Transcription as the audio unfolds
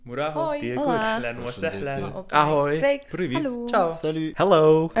Muraho, Hoi. Hola. ahlan wa sahlan. Ahoy. Sveiki. Привет. Hello. Ciao. Salut.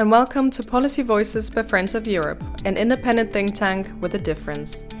 Hello. And welcome to Policy Voices by Friends of Europe, an independent think tank with a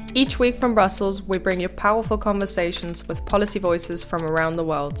difference. Each week from Brussels, we bring you powerful conversations with policy voices from around the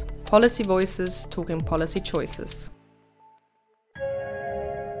world. Policy Voices talking policy choices.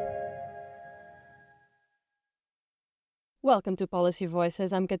 Welcome to Policy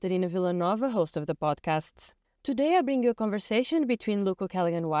Voices. I'm Catarina Villanova, host of the podcasts. Today I bring you a conversation between Luke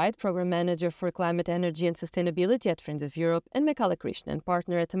O'Callaghan-White, Program Manager for Climate, Energy and Sustainability at Friends of Europe, and Mekala Krishnan,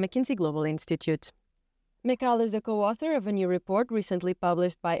 Partner at the McKinsey Global Institute. Mekala is the co-author of a new report recently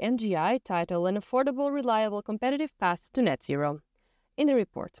published by MGI titled An Affordable, Reliable, Competitive Path to Net Zero. In the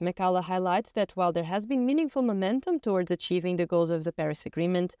report, Mekala highlights that while there has been meaningful momentum towards achieving the goals of the Paris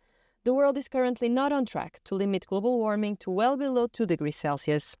Agreement, the world is currently not on track to limit global warming to well below 2 degrees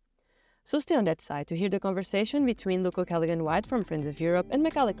Celsius. So stay on that side to hear the conversation between Luke O'Callaghan-White from Friends of Europe and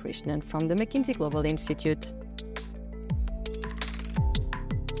Mekala Krishnan from the McKinsey Global Institute.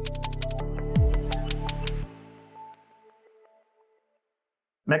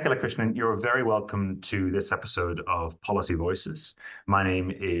 Mekala Krishnan, you're very welcome to this episode of Policy Voices. My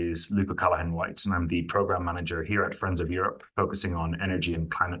name is Luke O'Callaghan-White, and I'm the Program Manager here at Friends of Europe, focusing on energy and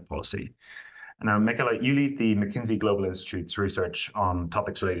climate policy. Now, Mekala, you lead the McKinsey Global Institute's research on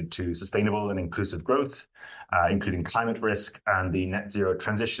topics related to sustainable and inclusive growth, including climate risk and the net zero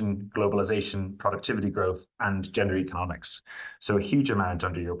transition, globalization, productivity growth, and gender economics. So a huge amount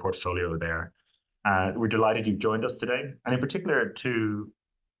under your portfolio there. We're delighted you've joined us today, and in particular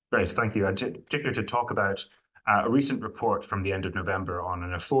thank you. And in particular to talk about a recent report from the end of November on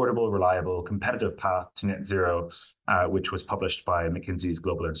an affordable, reliable, competitive path to net zero, which was published by McKinsey's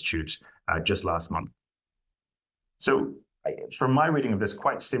Global Institute just last month. So from my reading of this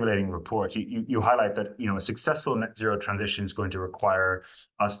quite stimulating report, you highlight that a successful net zero transition is going to require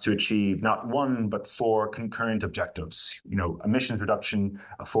us to achieve not one, but 4 concurrent objectives, emissions reduction,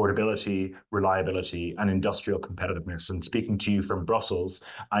 affordability, reliability, and industrial competitiveness. And speaking to you from Brussels,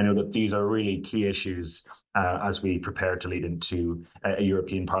 I know that these are really key issues as we prepare to lead into a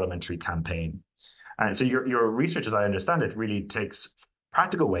European parliamentary campaign. And so your research, as I understand it, really takes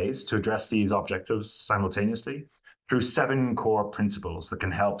practical ways to address these objectives simultaneously through 7 core principles that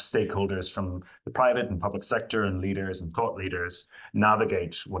can help stakeholders from the private and public sector and leaders and thought leaders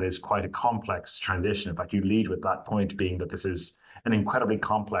navigate what is quite a complex transition. In fact, you lead with that point being that this is an incredibly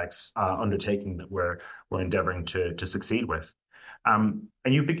complex undertaking that we're endeavoring to succeed with. And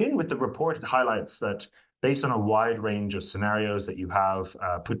you begin with the report that highlights that based on a wide range of scenarios that you have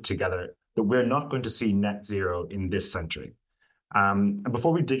put together, that we're not going to see net zero in this century. And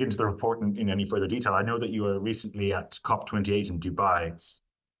before we dig into the report in any further detail, I know that you were recently at COP28 in Dubai.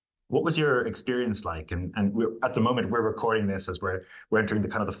 What was your experience like? And at the moment, we're recording this as we're entering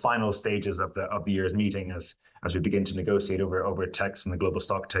the final stages of the year's meeting as we begin to negotiate over text and the global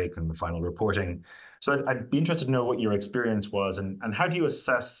stocktake and the final reporting. So I'd be interested to know what your experience was and how do you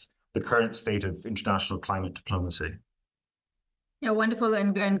assess the current state of international climate diplomacy? Yeah, wonderful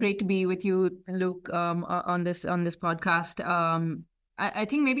and great to be with you, Luke, on this podcast. I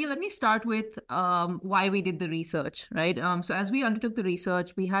think maybe let me start with why we did the research, right? So as we undertook the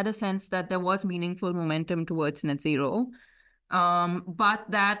research, we had a sense that there was meaningful momentum towards net zero, but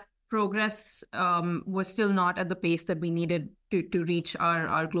that progress was still not at the pace that we needed to reach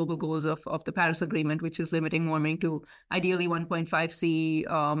our global goals of the Paris Agreement, which is limiting warming to ideally 1.5 C.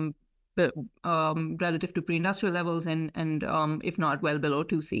 Relative to pre-industrial levels and if not well below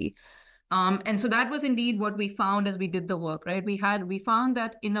 2C. And so that was indeed what we found as we did the work, right? We found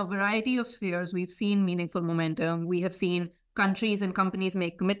that in a variety of spheres, we've seen meaningful momentum. We have seen countries and companies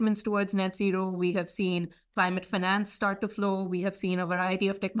make commitments towards net zero. We have seen climate finance start to flow. We have seen a variety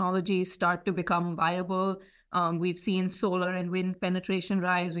of technologies start to become viable. We've seen solar and wind penetration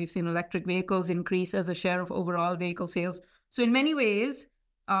rise. We've seen electric vehicles increase as a share of overall vehicle sales. So in many ways,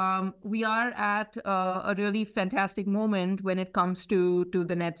 we are at a really fantastic moment when it comes to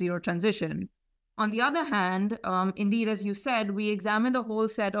the net zero transition. On the other hand, indeed, as you said, we examined a whole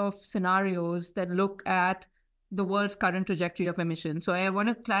set of scenarios that look at the world's current trajectory of emissions. So I want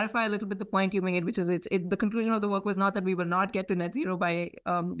to clarify a little bit the point you made, which is the conclusion of the work was not that we will not get to net zero by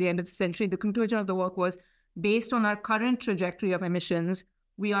the end of the century. The conclusion of the work was based on our current trajectory of emissions,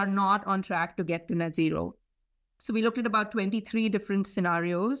 we are not on track to get to net zero. So we looked at about 23 different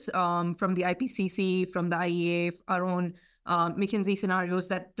scenarios from the IPCC, from the IEA, our own McKinsey scenarios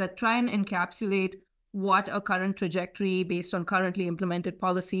that try and encapsulate what a current trajectory based on currently implemented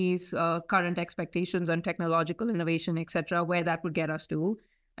policies, current expectations on technological innovation, et cetera, where that would get us to.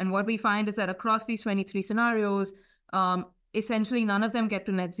 And what we find is that across these 23 scenarios, essentially none of them get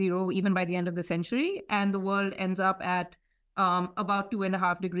to net zero even by the end of the century, and the world ends up at about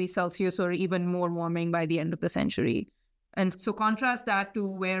 2.5 degrees Celsius or even more warming by the end of the century. And so contrast that to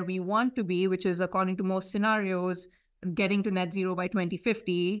where we want to be, which is, according to most scenarios, getting to net zero by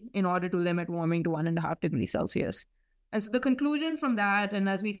 2050 in order to limit warming to 1.5 degrees Celsius. And so the conclusion from that, and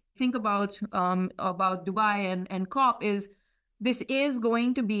as we think about Dubai and COP, is this is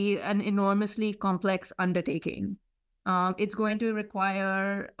going to be an enormously complex undertaking. It's going to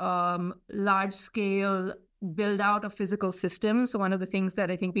require large-scale build-out of physical systems. So one of the things that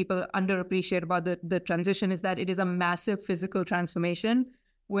I think people underappreciate about the transition is that it is a massive physical transformation.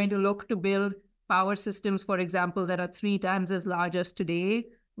 We're going to look to build power systems, for example, that are 3 times as large as today.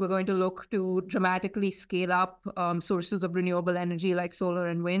 We're going to look to dramatically scale up sources of renewable energy like solar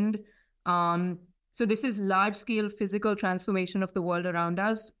and wind. So this is large-scale physical transformation of the world around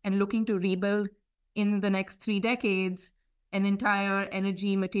us, and looking to rebuild in the next 3 decades an entire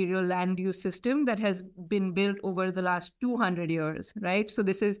energy, material, land use system that has been built over the last 200 years, right? So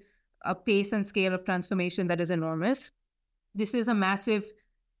this is a pace and scale of transformation that is enormous. This is a massive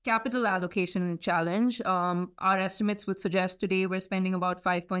capital allocation challenge. Our estimates would suggest today we're spending about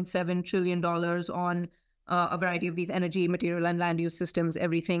 $5.7 trillion on a variety of these energy, material, and land use systems,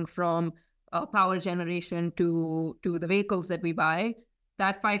 everything from power generation to the vehicles that we buy.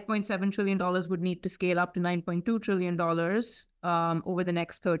 That $5.7 trillion would need to scale up to $9.2 trillion over the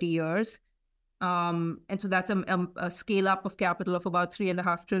next 30 years. And so that's a scale up of capital of about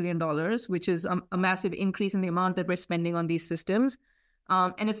 $3.5 trillion, which is a massive increase in the amount that we're spending on these systems.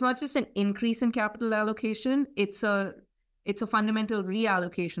 And it's not just an increase in capital allocation, it's a fundamental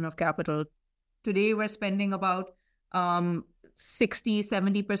reallocation of capital. Today, we're spending about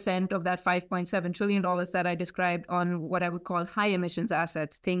 60-70% of that $5.7 trillion that I described on what I would call high emissions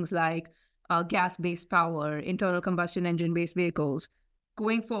assets, things like gas-based power, internal combustion engine-based vehicles.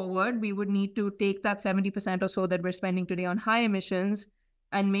 Going forward, we would need to take that 70% or so that we're spending today on high emissions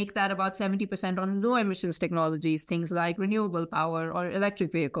and make that about 70% on low emissions technologies, things like renewable power or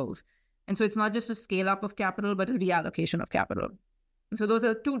electric vehicles. And so it's not just a scale up of capital, but a reallocation of capital. And so those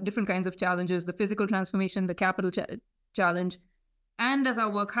are 2 different kinds of challenges: the physical transformation, the capital challenge. And as our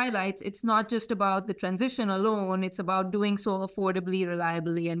work highlights, it's not just about the transition alone, it's about doing so affordably,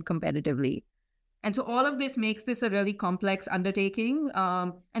 reliably, and competitively. And so all of this makes this a really complex undertaking.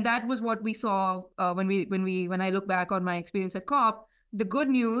 And that was what we saw when I look back on my experience at COP. The good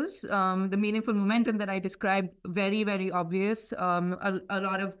news, the meaningful momentum that I described, very, very obvious. A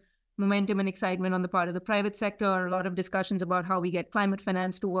lot of momentum and excitement on the part of the private sector, a lot of discussions about how we get climate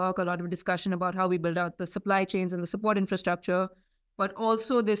finance to work, a lot of discussion about how we build out the supply chains and the support infrastructure, but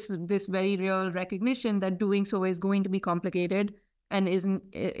also this very real recognition that doing so is going to be complicated and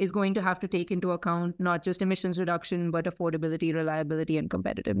is going to have to take into account not just emissions reduction, but affordability, reliability, and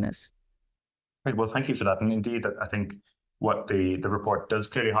competitiveness. Right. Well, thank you for that. And indeed, I think what the report does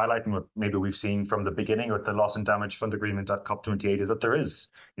clearly highlight, and what maybe we've seen from the beginning with the loss and damage fund agreement at COP28, is that there is,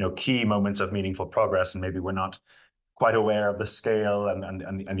 key moments of meaningful progress, and maybe we're not quite aware of the scale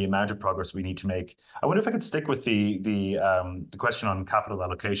and the amount of progress we need to make. I wonder if I could stick with the question on capital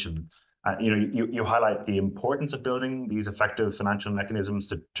allocation. You highlight the importance of building these effective financial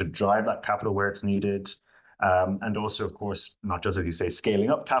mechanisms to drive that capital where it's needed. And also, of course, not just, as you say,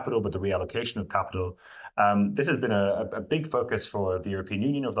 scaling up capital, but the reallocation of capital. This has been a big focus for the European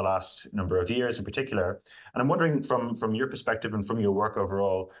Union over the last number of years in particular. And I'm wondering, from your perspective and from your work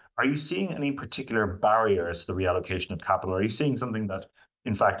overall, are you seeing any particular barriers to the reallocation of capital? Are you seeing something that,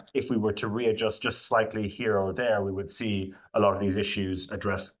 in fact, if we were to readjust just slightly here or there, we would see a lot of these issues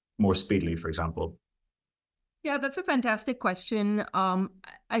addressed more speedily, for example? Yeah, that's a fantastic question.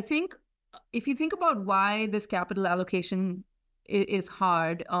 I think if you think about why this capital allocation is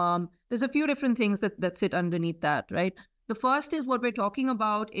hard, there's a few different things that sit underneath that, right? The first is what we're talking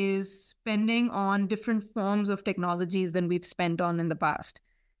about is spending on different forms of technologies than we've spent on in the past.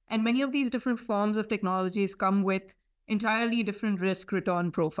 And many of these different forms of technologies come with entirely different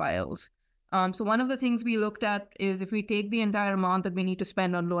risk-return profiles. So one of the things we looked at is if we take the entire amount that we need to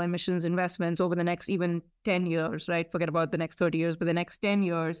spend on low emissions investments over the next even 10 years, right? Forget about the next 30 years, but the next 10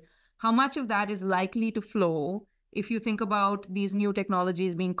 years, how much of that is likely to flow if you think about these new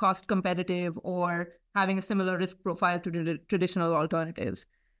technologies being cost competitive or having a similar risk profile to the traditional alternatives.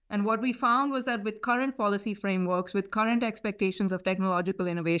 And what we found was that with current policy frameworks, with current expectations of technological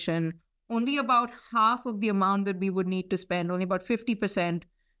innovation, only about half of the amount that we would need to spend, only about 50%,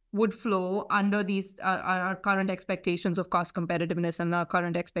 would flow under these our current expectations of cost competitiveness and our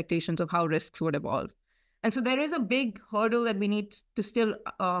current expectations of how risks would evolve. And so there is a big hurdle that we need to still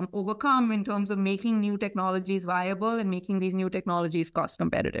overcome in terms of making new technologies viable and making these new technologies cost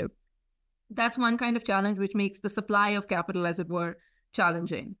competitive. That's one kind of challenge, which makes the supply of capital, as it were,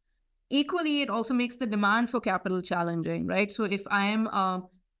 challenging. Equally, it also makes the demand for capital challenging, right? So if I am,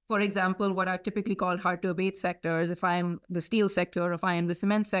 for example, what are typically called hard-to-abate sectors, if I am the steel sector, or if I am the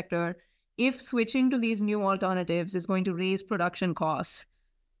cement sector, if switching to these new alternatives is going to raise production costs,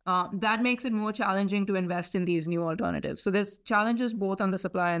 that makes it more challenging to invest in these new alternatives. So there's challenges both on the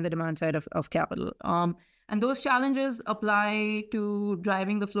supply and the demand side of capital. And those challenges apply to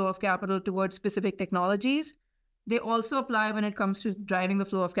driving the flow of capital towards specific technologies. They also apply when it comes to driving the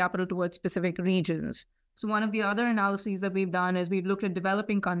flow of capital towards specific regions. So one of the other analyses that we've done is we've looked at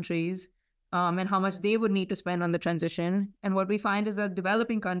developing countries and how much they would need to spend on the transition. And what we find is that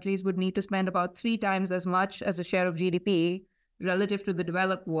developing countries would need to spend about 3 times as much as a share of GDP relative to the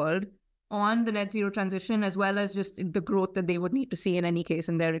developed world on the net zero transition, as well as just the growth that they would need to see in any case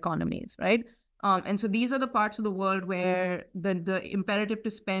in their economies, right? And so these are the parts of the world where the imperative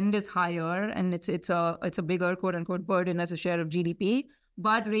to spend is higher, and it's a bigger quote unquote burden as a share of GDP,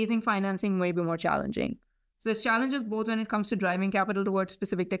 but raising financing may be more challenging. So there's challenges both when it comes to driving capital towards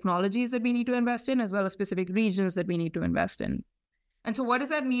specific technologies that we need to invest in, as well as specific regions that we need to invest in. And so what does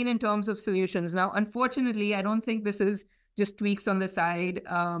that mean in terms of solutions? Now, unfortunately, I don't think this is just tweaks on the side,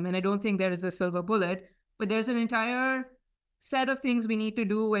 and I don't think there is a silver bullet, but there's an entire set of things we need to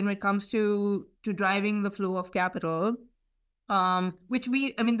do when it comes to driving the flow of capital,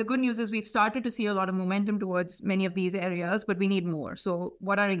 the good news is we've started to see a lot of momentum towards many of these areas, but we need more. So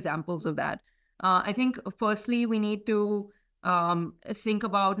what are examples of that? I think firstly, we need to think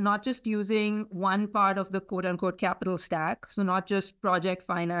about not just using one part of the quote unquote capital stack. So not just project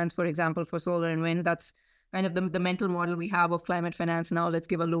finance, for example, for solar and wind. That's kind of the mental model we have of climate finance now. Let's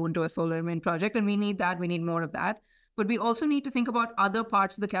give a loan to a solar and wind project. And we need that. We need more of that. But we also need to think about other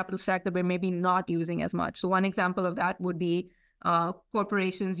parts of the capital stack that we're maybe not using as much. So one example of that would be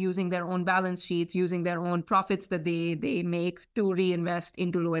corporations using their own balance sheets, using their own profits that they make to reinvest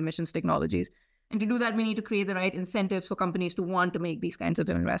into low emissions technologies. And to do that, we need to create the right incentives for companies to want to make these kinds of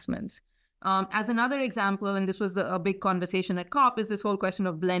investments. As another example, and this was a big conversation at COP, is this whole question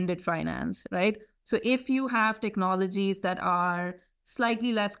of blended finance, right? So if you have technologies that are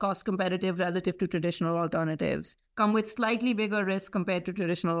slightly less cost competitive relative to traditional alternatives, come with slightly bigger risk compared to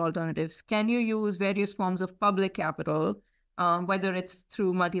traditional alternatives, can you use various forms of public capital, whether it's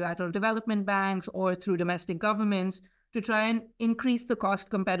through multilateral development banks or through domestic governments, to try and increase the cost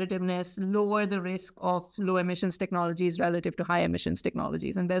competitiveness, lower the risk of low emissions technologies relative to high emissions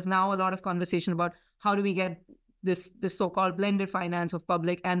technologies? And there's now a lot of conversation about how do we get this so-called blended finance of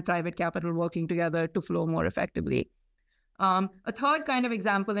public and private capital working together to flow more effectively. A third kind of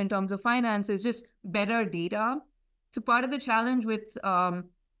example in terms of finance is just better data. So part of the challenge with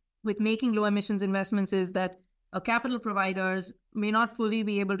making low emissions investments is that capital providers may not fully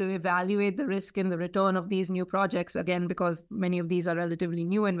be able to evaluate the risk and the return of these new projects, again, because many of these are relatively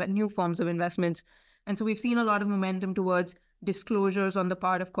new forms of investments. And so we've seen a lot of momentum towards disclosures on the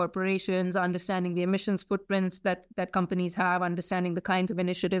part of corporations, understanding the emissions footprints that companies have, understanding the kinds of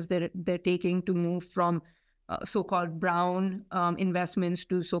initiatives they're taking to move from so-called brown investments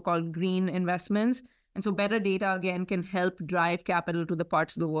to so-called green investments. And so better data, again, can help drive capital to the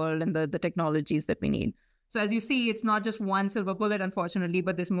parts of the world and the technologies that we need. So as you see, it's not just one silver bullet, unfortunately,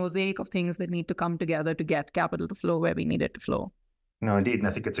 but this mosaic of things that need to come together to get capital to flow where we need it to flow. No, indeed. And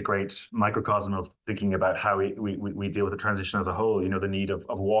I think it's a great microcosm of thinking about how we deal with the transition as a whole, the need of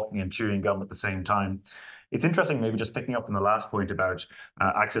walking and chewing gum at the same time. It's interesting, maybe just picking up on the last point about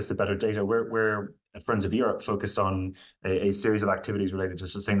access to better data. We're at Friends of Europe focused on a series of activities related to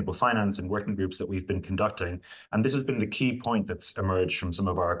sustainable finance and working groups that we've been conducting. And this has been the key point that's emerged from some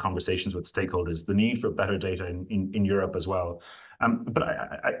of our conversations with stakeholders, the need for better data in Europe as well.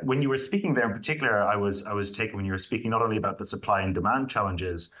 But when you were speaking there in particular, I was taken when you were speaking not only about the supply and demand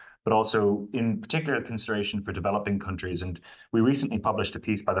challenges, but also in particular consideration for developing countries. And we recently published a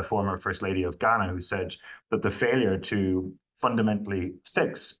piece by the former First Lady of Ghana who said that the failure to fundamentally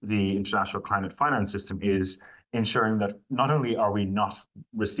fix the international climate finance system is ensuring that not only are we not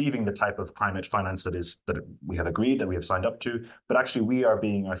receiving the type of climate finance that we have agreed, that we have signed up to, but actually we are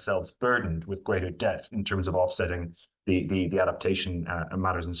being ourselves burdened with greater debt in terms of offsetting the adaptation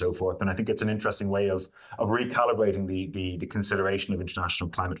matters and so forth. And I think it's an interesting way of recalibrating the consideration of international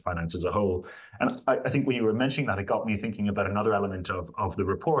climate finance as a whole. And I think when you were mentioning that, it got me thinking about another element of the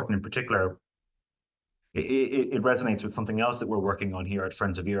report, and in particular, it resonates with something else that we're working on here at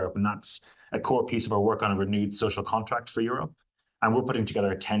Friends of Europe, and that's a core piece of our work on a renewed social contract for Europe. And we're putting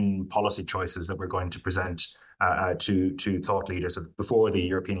together 10 policy choices that we're going to present to thought leaders before the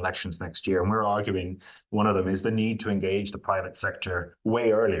European elections next year. And we're arguing one of them is the need to engage the private sector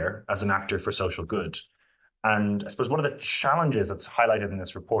way earlier as an actor for social good. And I suppose one of the challenges that's highlighted in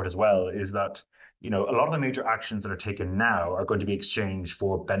this report as well is that, a lot of the major actions that are taken now are going to be exchanged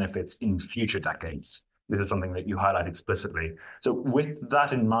for benefits in future decades. This is something that you highlight explicitly. So with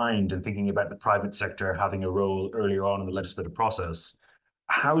that in mind and thinking about the private sector having a role earlier on in the legislative process,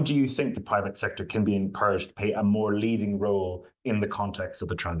 how do you think the private sector can be encouraged to play a more leading role in the context of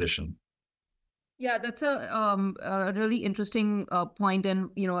the transition? Yeah, that's a really interesting point. And,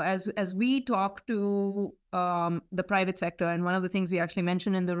 as we talk to the private sector, and one of the things we actually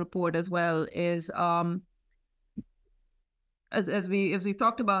mentioned in the report as well is, as we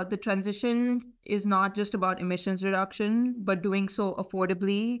talked about, the transition is not just about emissions reduction, but doing so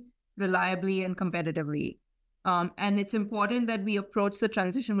affordably, reliably, and competitively. And it's important that we approach the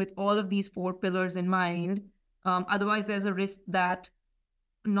transition with all of these 4 pillars in mind. Otherwise, there's a risk that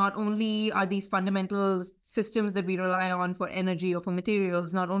not only are these fundamental systems that we rely on for energy or for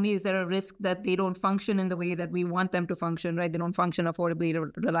materials, not only is there a risk that they don't function in the way that we want them to function, right? They don't function affordably,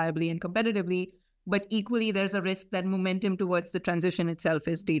 reliably, and competitively, but equally there's a risk that momentum towards the transition itself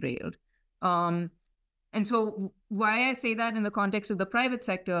is derailed. And so why I say that in the context of the private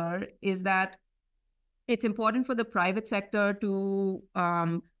sector is that it's important for the private sector to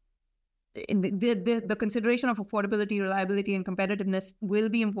the consideration of affordability, reliability, and competitiveness will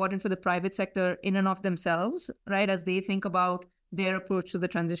be important for the private sector in and of themselves, right, as they think about their approach to the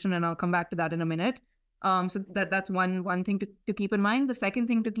transition. And I'll come back to that in a minute. So that's one thing to keep in mind. The second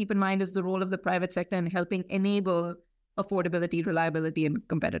thing to keep in mind is the role of the private sector in helping enable affordability, reliability, and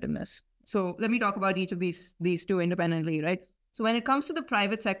competitiveness. So let me talk about each of these 2 independently, right? So when it comes to the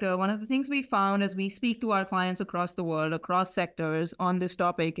private sector, one of the things we found as we speak to our clients across the world, across sectors on this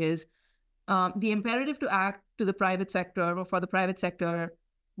topic is the imperative to act to the private sector or for the private sector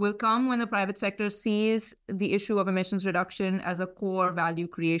will come when the private sector sees the issue of emissions reduction as a core value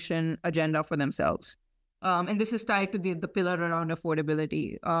creation agenda for themselves. And this is tied to the pillar around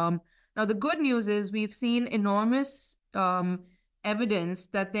affordability. Now, the good news is we've seen enormous evidence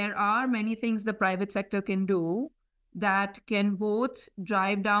that there are many things the private sector can do that can both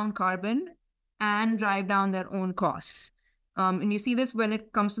drive down carbon and drive down their own costs. And you see this when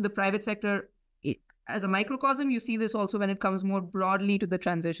it comes to the private sector as a microcosm. You see this also when it comes more broadly to the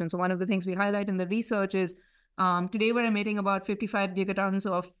transition. So one of the things we highlight in the research is today we're emitting about 55 gigatons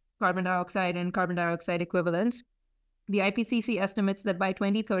of carbon dioxide and carbon dioxide equivalents. The IPCC estimates that by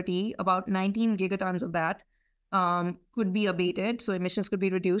 2030, about 19 gigatons of that could be abated. So emissions could be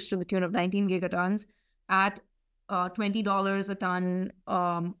reduced to the tune of 19 gigatons at $20 a ton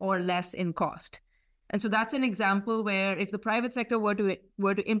or less in cost. And so that's an example where if the private sector were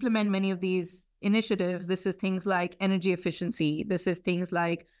to implement many of these initiatives, this is things like energy efficiency, this is things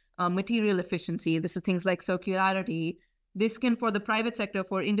like material efficiency, this is things like circularity. This can, for the private sector,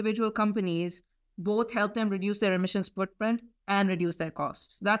 for individual companies, both help them reduce their emissions footprint and reduce their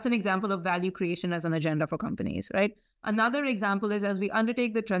costs. That's an example of value creation as an agenda for companies, right? Another example is as we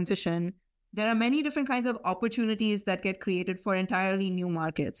undertake the transition, there are many different kinds of opportunities that get created for entirely new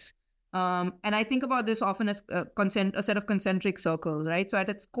markets. And I think about this often as a set of concentric circles, right? So at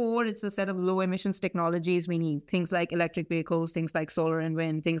its core, it's a set of low emissions technologies we need, things like electric vehicles, things like solar and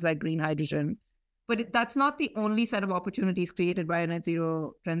wind, things like green hydrogen. But that's not the only set of opportunities created by a net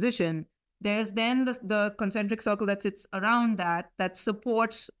zero transition. There's then the concentric circle that sits around that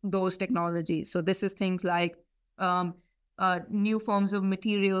supports those technologies. So this is things like new forms of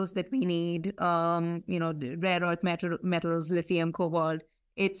materials that we need, rare earth metals, lithium, cobalt.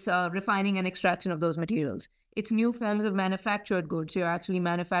 It's refining and extraction of those materials. It's new forms of manufactured goods. You're actually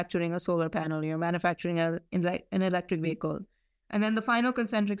manufacturing a solar panel. You're manufacturing an electric vehicle. And then the final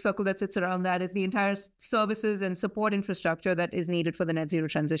concentric circle that sits around that is the entire services and support infrastructure that is needed for the net zero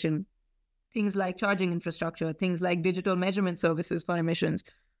transition. Things like charging infrastructure, things like digital measurement services for emissions.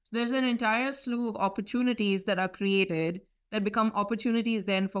 So there's an entire slew of opportunities that are created that become opportunities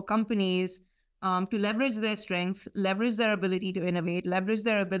then for companies to leverage their strengths, leverage their ability to innovate, leverage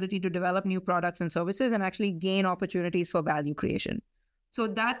their ability to develop new products and services, and actually gain opportunities for value creation. So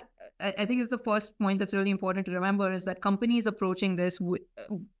that, I think, is the first point that's really important to remember, is that companies approaching this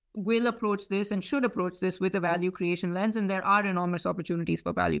will approach this and should approach this with a value creation lens, and there are enormous opportunities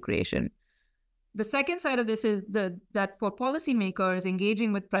for value creation. The second side of this is that for policymakers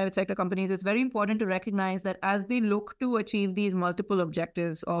engaging with private sector companies, it's very important to recognize that as they look to achieve these multiple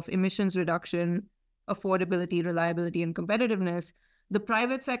objectives of emissions reduction, affordability, reliability, and competitiveness, the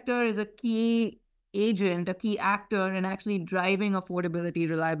private sector is a key agent, a key actor in actually driving affordability,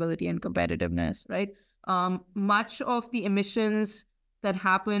 reliability, and competitiveness, right? Much of the emissions that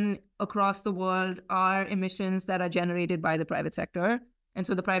happen across the world are emissions that are generated by the private sector. And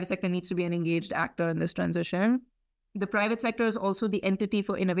so the private sector needs to be an engaged actor in this transition. The private sector is also the entity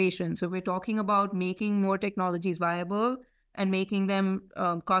for innovation. So we're talking about making more technologies viable and making them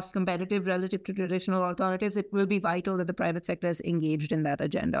cost competitive relative to traditional alternatives. It will be vital that the private sector is engaged in that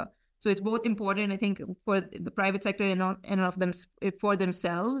agenda. So it's both important, I think, for the private sector and of them for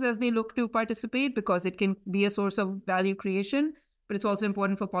themselves as they look to participate, because it can be a source of value creation. But it's also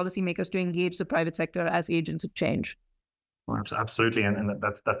important for policymakers to engage the private sector as agents of change. Well, absolutely, and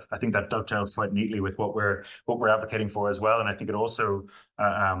that's I think that dovetails quite neatly with what we're advocating for as well. And I think it also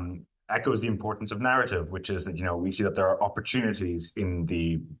echoes the importance of narrative, which is that, we see that there are opportunities in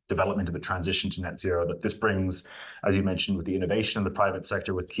the development of the transition to net zero, that this brings, as you mentioned, with the innovation in the private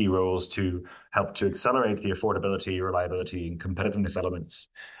sector with key roles to help to accelerate the affordability, reliability, and competitiveness elements.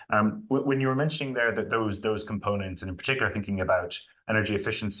 When you were mentioning there that those components, and in particular thinking about energy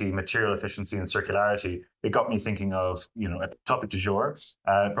efficiency, material efficiency, and circularity, it got me thinking of, a topic du jour,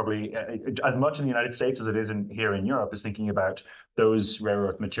 probably as much in the United States as it is here in Europe, is thinking about those rare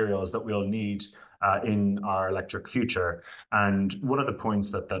earth materials that we'll need in our electric future. And one of the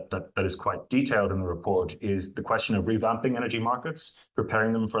points that is quite detailed in the report is the question of revamping energy markets,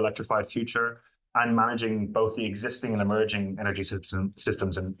 preparing them for electrified future, and managing both the existing and emerging energy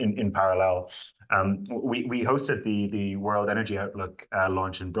systems in parallel. We hosted the World Energy Outlook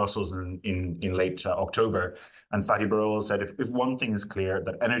launch in Brussels in late October, and Fatih Birol said, if one thing is clear,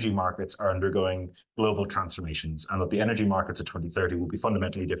 that energy markets are undergoing global transformations, and that the energy markets of 2030 will be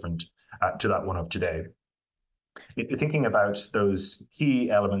fundamentally different to that one of today. Thinking about those key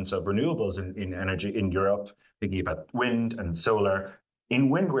elements of renewables in energy in Europe, thinking about wind and solar. In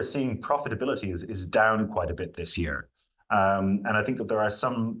wind, we're seeing profitability is down quite a bit this year. And I think that there are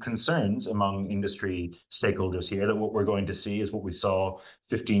some concerns among industry stakeholders here that what we're going to see is what we saw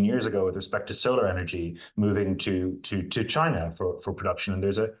 15 years ago with respect to solar energy moving to China for production. And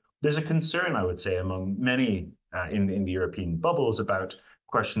there's a concern, I would say, among many in the European bubbles about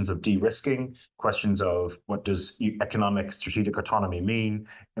questions of de-risking, questions of what does economic strategic autonomy mean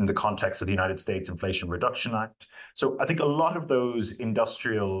in the context of the United States Inflation Reduction Act. So I think a lot of those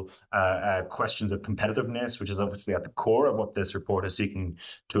industrial questions of competitiveness, which is obviously at the core of what this report is seeking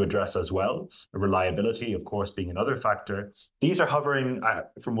to address as well, reliability, of course, being another factor. These are hovering,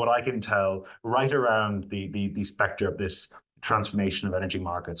 from what I can tell, right around the spectre of this transformation of energy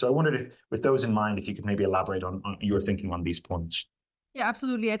markets. So I wondered, if, with those in mind, if you could maybe elaborate on your thinking on these points. Yeah,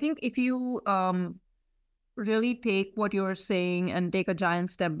 absolutely. I think if you really take what you're saying and take a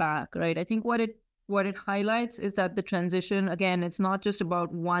giant step back, right? I think what it highlights is that the transition, again, it's not just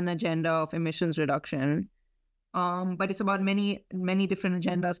about one agenda of emissions reduction, but it's about many different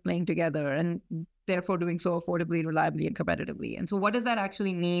agendas playing together, and therefore doing so affordably, reliably, and competitively. And so what does that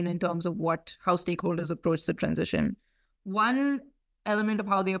actually mean in terms of how stakeholders approach the transition? One element of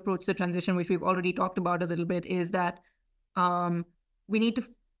how they approach the transition, which we've already talked about a little bit, is that we need to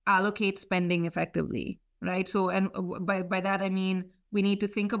allocate spending effectively, right? So, and by that, I mean, we need to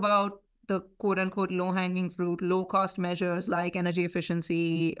think about the quote unquote low-hanging fruit, low-cost measures like energy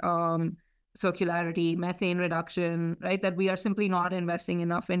efficiency, circularity, methane reduction, right? That we are simply not investing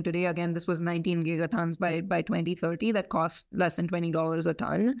enough in today. Again, this was 19 gigatons by 2030 that cost less than $20 a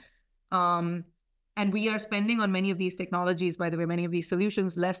ton. And we are spending on many of these technologies, by the way, many of these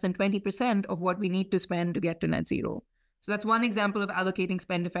solutions, less than 20% of what we need to spend to get to net zero. So that's one example of allocating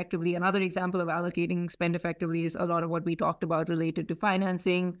spend effectively. Another example of allocating spend effectively is a lot of what we talked about related to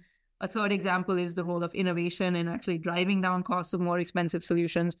financing. A third example is the role of innovation in actually driving down costs of more expensive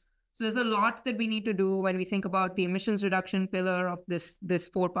solutions. So there's a lot that we need to do when we think about the emissions reduction pillar of this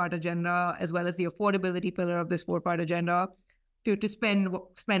four-part agenda, as well as the affordability pillar of this four-part agenda, to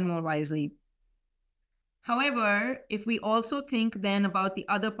spend more wisely. However, if we also think then about the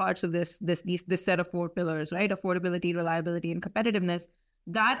other parts of this set of four pillars, right? Affordability, reliability, and competitiveness,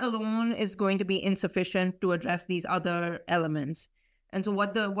 that alone is going to be insufficient to address these other elements. And so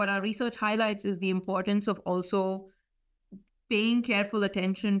what our research highlights is the importance of also paying careful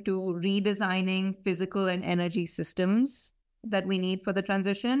attention to redesigning physical and energy systems that we need for the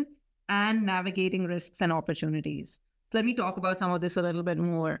transition and navigating risks and opportunities. So let me talk about some of this a little bit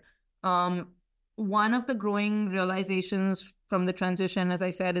more. One of the growing realizations from the transition, as I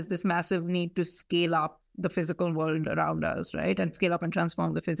said, is this massive need to scale up the physical world around us, right? And scale up and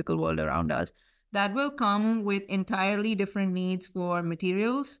transform the physical world around us. That will come with entirely different needs for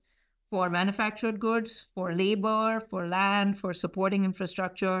materials, for manufactured goods, for labor, for land, for supporting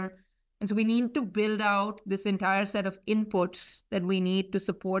infrastructure. And so we need to build out this entire set of inputs that we need to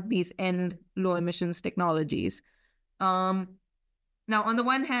support these end low emissions technologies. Now, on the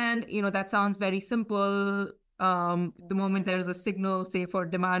one hand, that sounds very simple. The moment there's a signal, say, for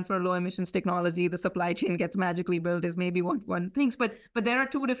demand for low emissions technology, the supply chain gets magically built is maybe one thinks. But there are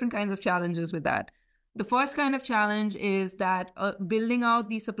two different kinds of challenges with that. The first kind of challenge is that building out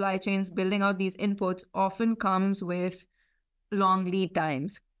these supply chains, building out these inputs often comes with long lead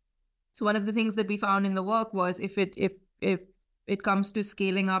times. So one of the things that we found in the work was if it comes to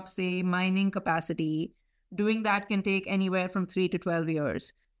scaling up, say, mining capacity, doing that can take anywhere from 3 to 12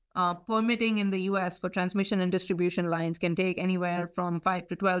 years. Permitting in the US for transmission and distribution lines can take anywhere from 5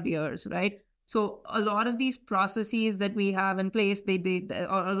 to 12 years, right? So a lot of these processes that we have in place,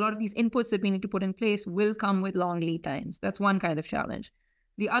 or a lot of these inputs that we need to put in place will come with long lead times. That's one kind of challenge.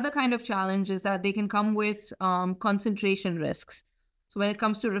 The other kind of challenge is that they can come with concentration risks. So when it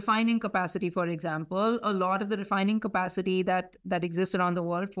comes to refining capacity, for example, a lot of the refining capacity that exists around the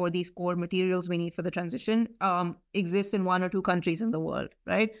world for these core materials we need for the transition exists in 1 or 2 countries in the world,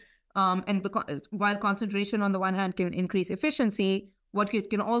 right? While concentration on the one hand can increase efficiency, what it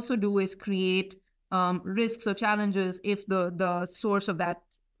can also do is create risks or challenges if the source of that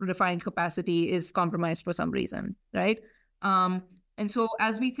refined capacity is compromised for some reason, right? And so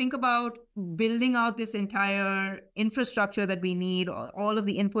as we think about building out this entire infrastructure that we need, all of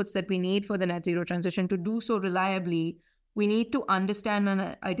the inputs that we need for the net zero transition, to do so reliably, we need to understand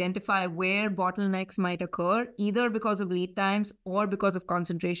and identify where bottlenecks might occur, either because of lead times or because of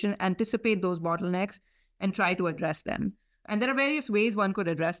concentration, anticipate those bottlenecks and try to address them. And there are various ways one could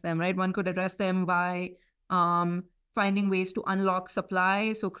address them, right? One could address them by finding ways to unlock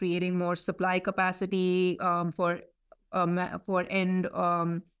supply, so creating more supply capacity for end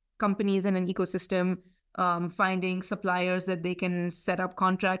companies in an ecosystem, finding suppliers that they can set up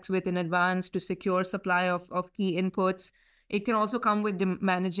contracts with in advance to secure supply of key inputs. It can also come with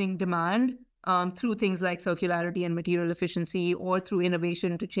managing demand through things like circularity and material efficiency, or through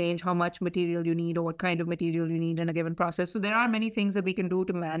innovation to change how much material you need or what kind of material you need in a given process. So there are many things that we can do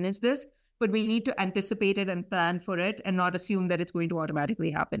to manage this, but we need to anticipate it and plan for it and not assume that it's going to automatically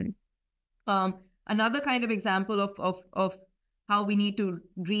happen. Another kind of example of how we need to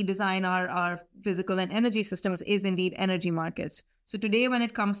redesign our physical and energy systems is indeed energy markets. So today, when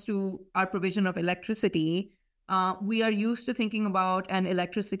it comes to our provision of electricity, we are used to thinking about an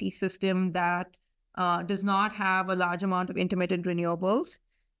electricity system that does not have a large amount of intermittent renewables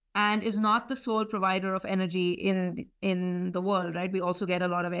and is not the sole provider of energy in the world, right? We also get a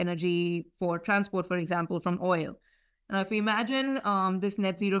lot of energy for transport, for example, from oil. Now, if we imagine this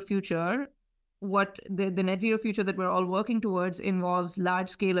net zero future, what the net zero future that we're all working towards involves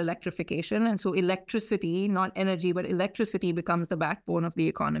large-scale electrification. And so electricity, not energy, but electricity becomes the backbone of the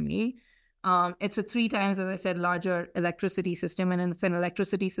economy. It's a 3 times, as I said, larger electricity system. And it's an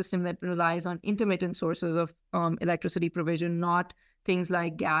electricity system that relies on intermittent sources of electricity provision, not things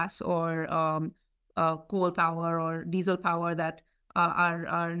like gas or coal power or diesel power that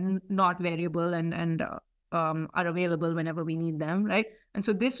are not variable and are available whenever we need them, right? And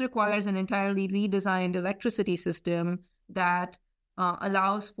so this requires an entirely redesigned electricity system that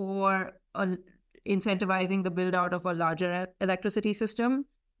allows for incentivizing the build out of a larger electricity system,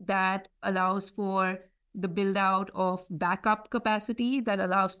 that allows for the build out of backup capacity, that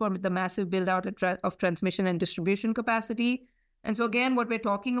allows for the massive build out of transmission and distribution capacity. And so again, what we're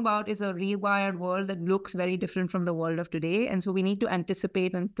talking about is a rewired world that looks very different from the world of today. And so we need to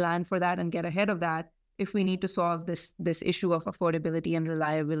anticipate and plan for that and get ahead of that if we need to solve this issue of affordability and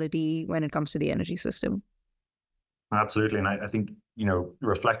reliability when it comes to the energy system. Absolutely. And I think,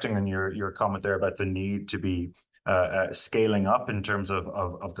 reflecting on your comment there about the need to be scaling up in terms of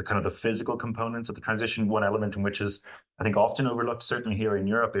the kind of the physical components of the transition, one element in which is, I think, often overlooked, certainly here in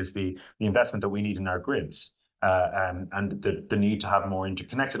Europe, is the investment that we need in our grids and the need to have more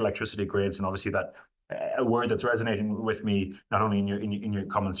interconnected electricity grids. And obviously that a word that's resonating with me, not only in your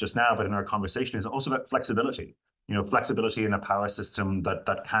comments just now, but in our conversation, is also about flexibility. Flexibility in a power system that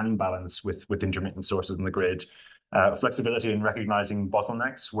can balance with intermittent sources in the grid. Flexibility in recognizing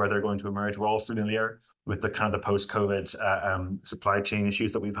bottlenecks where they're going to emerge. We're all familiar with the kind of the post-COVID supply chain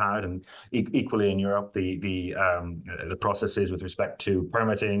issues that we've had, and equally in Europe, the processes with respect to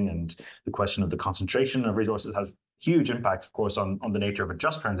permitting and the question of the concentration of resources has huge impact, of course, on the nature of a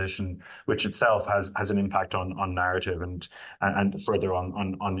just transition, which itself has an impact on narrative and further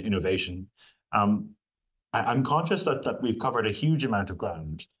on innovation. I'm conscious that we've covered a huge amount of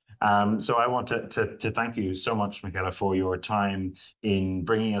ground. So I want to thank you so much, Mekala, for your time in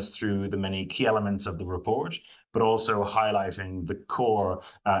bringing us through the many key elements of the report, but also highlighting the core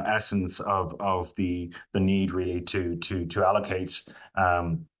essence of the need really to allocate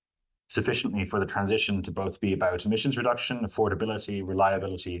sufficiently for the transition to both be about emissions reduction, affordability,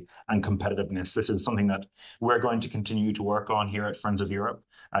 reliability, and competitiveness. This is something that we're going to continue to work on here at Friends of Europe.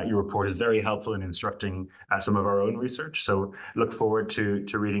 Your report is very helpful in instructing some of our own research. So look forward to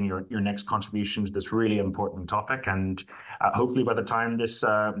reading your next contribution to this really important topic. And hopefully by the time this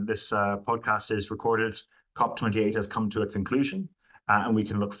podcast is recorded, COP28 has come to a conclusion. And we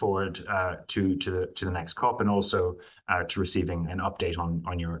can look forward to the next COP, and also to receiving an update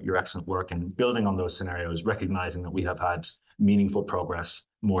on your excellent work and building on those scenarios, recognizing that we have had meaningful progress,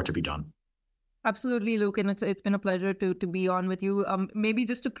 more to be done. Absolutely, Luke, and it's been a pleasure to be on with you. Maybe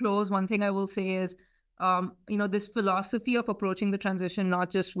just to close, one thing I will say is, this philosophy of approaching the transition not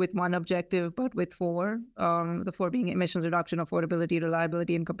just with one objective but with four, the four being emissions reduction, affordability,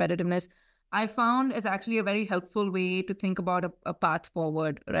 reliability, and competitiveness, I found is actually a very helpful way to think about a path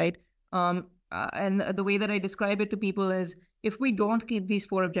forward, right? And the way that I describe it to people is, if we don't keep these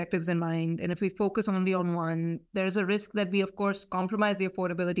four objectives in mind, and if we focus only on one, there's a risk that we, of course, compromise the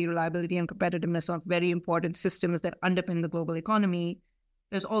affordability, reliability, and competitiveness of very important systems that underpin the global economy.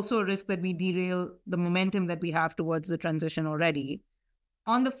 There's also a risk that we derail the momentum that we have towards the transition already.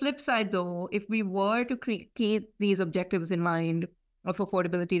 On the flip side, though, if we were to keep these objectives in mind, of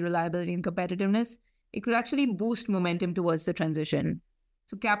affordability, reliability, and competitiveness, it could actually boost momentum towards the transition.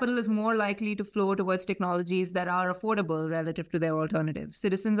 So capital is more likely to flow towards technologies that are affordable relative to their alternatives.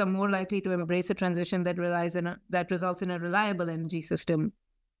 Citizens are more likely to embrace a transition that results in a reliable energy system.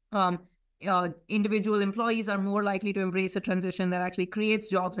 Individual employees are more likely to embrace a transition that actually creates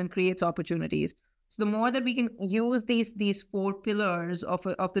jobs and creates opportunities. So the more that we can use these four pillars of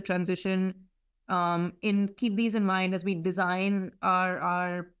the transition, keep these in mind as we design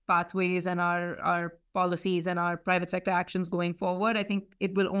our pathways and our policies and our private sector actions going forward, I think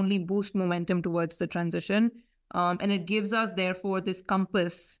it will only boost momentum towards the transition. And it gives us, therefore, this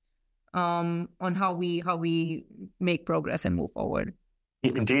compass on how we make progress and move forward.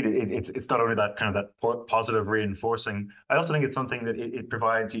 Indeed, it's not only that kind of that positive reinforcing. I also think it's something that it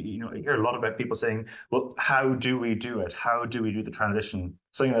provides. You hear a lot about people saying, "Well, how do we do it? How do we do the transition?"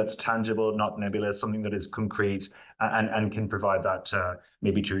 Something that's tangible, not nebulous, something that is concrete, and can provide that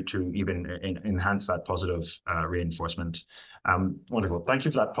maybe to even enhance that positive reinforcement. Wonderful. Thank you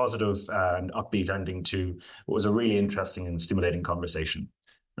for that positive and upbeat ending to what was a really interesting and stimulating conversation.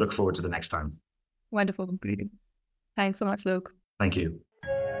 Look forward to the next time. Wonderful. Thanks so much, Luke. Thank you.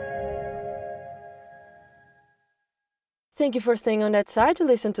 Thank you for staying on that side to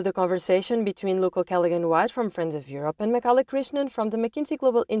listen to the conversation between Luke O'Callaghan-White from Friends of Europe and Mekala Krishnan from the McKinsey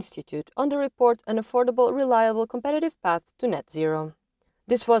Global Institute on the report An Affordable, Reliable, Competitive Path to Net Zero.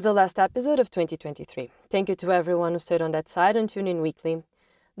 This was the last episode of 2023. Thank you to everyone who stayed on that side and tuned in weekly.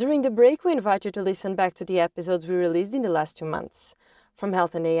 During the break, we invite you to listen back to the episodes we released in the last 2 months. From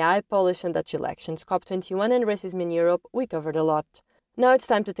health and AI, Polish and Dutch elections, COP21 and racism in Europe, we covered a lot. Now it's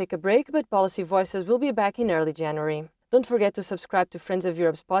time to take a break, but Policy Voices will be back in early January. Don't forget to subscribe to Friends of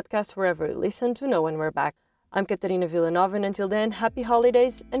Europe's podcast wherever you listen to know when we're back. I'm Catarina Villanova, and until then, happy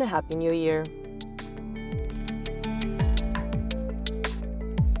holidays and a happy new year.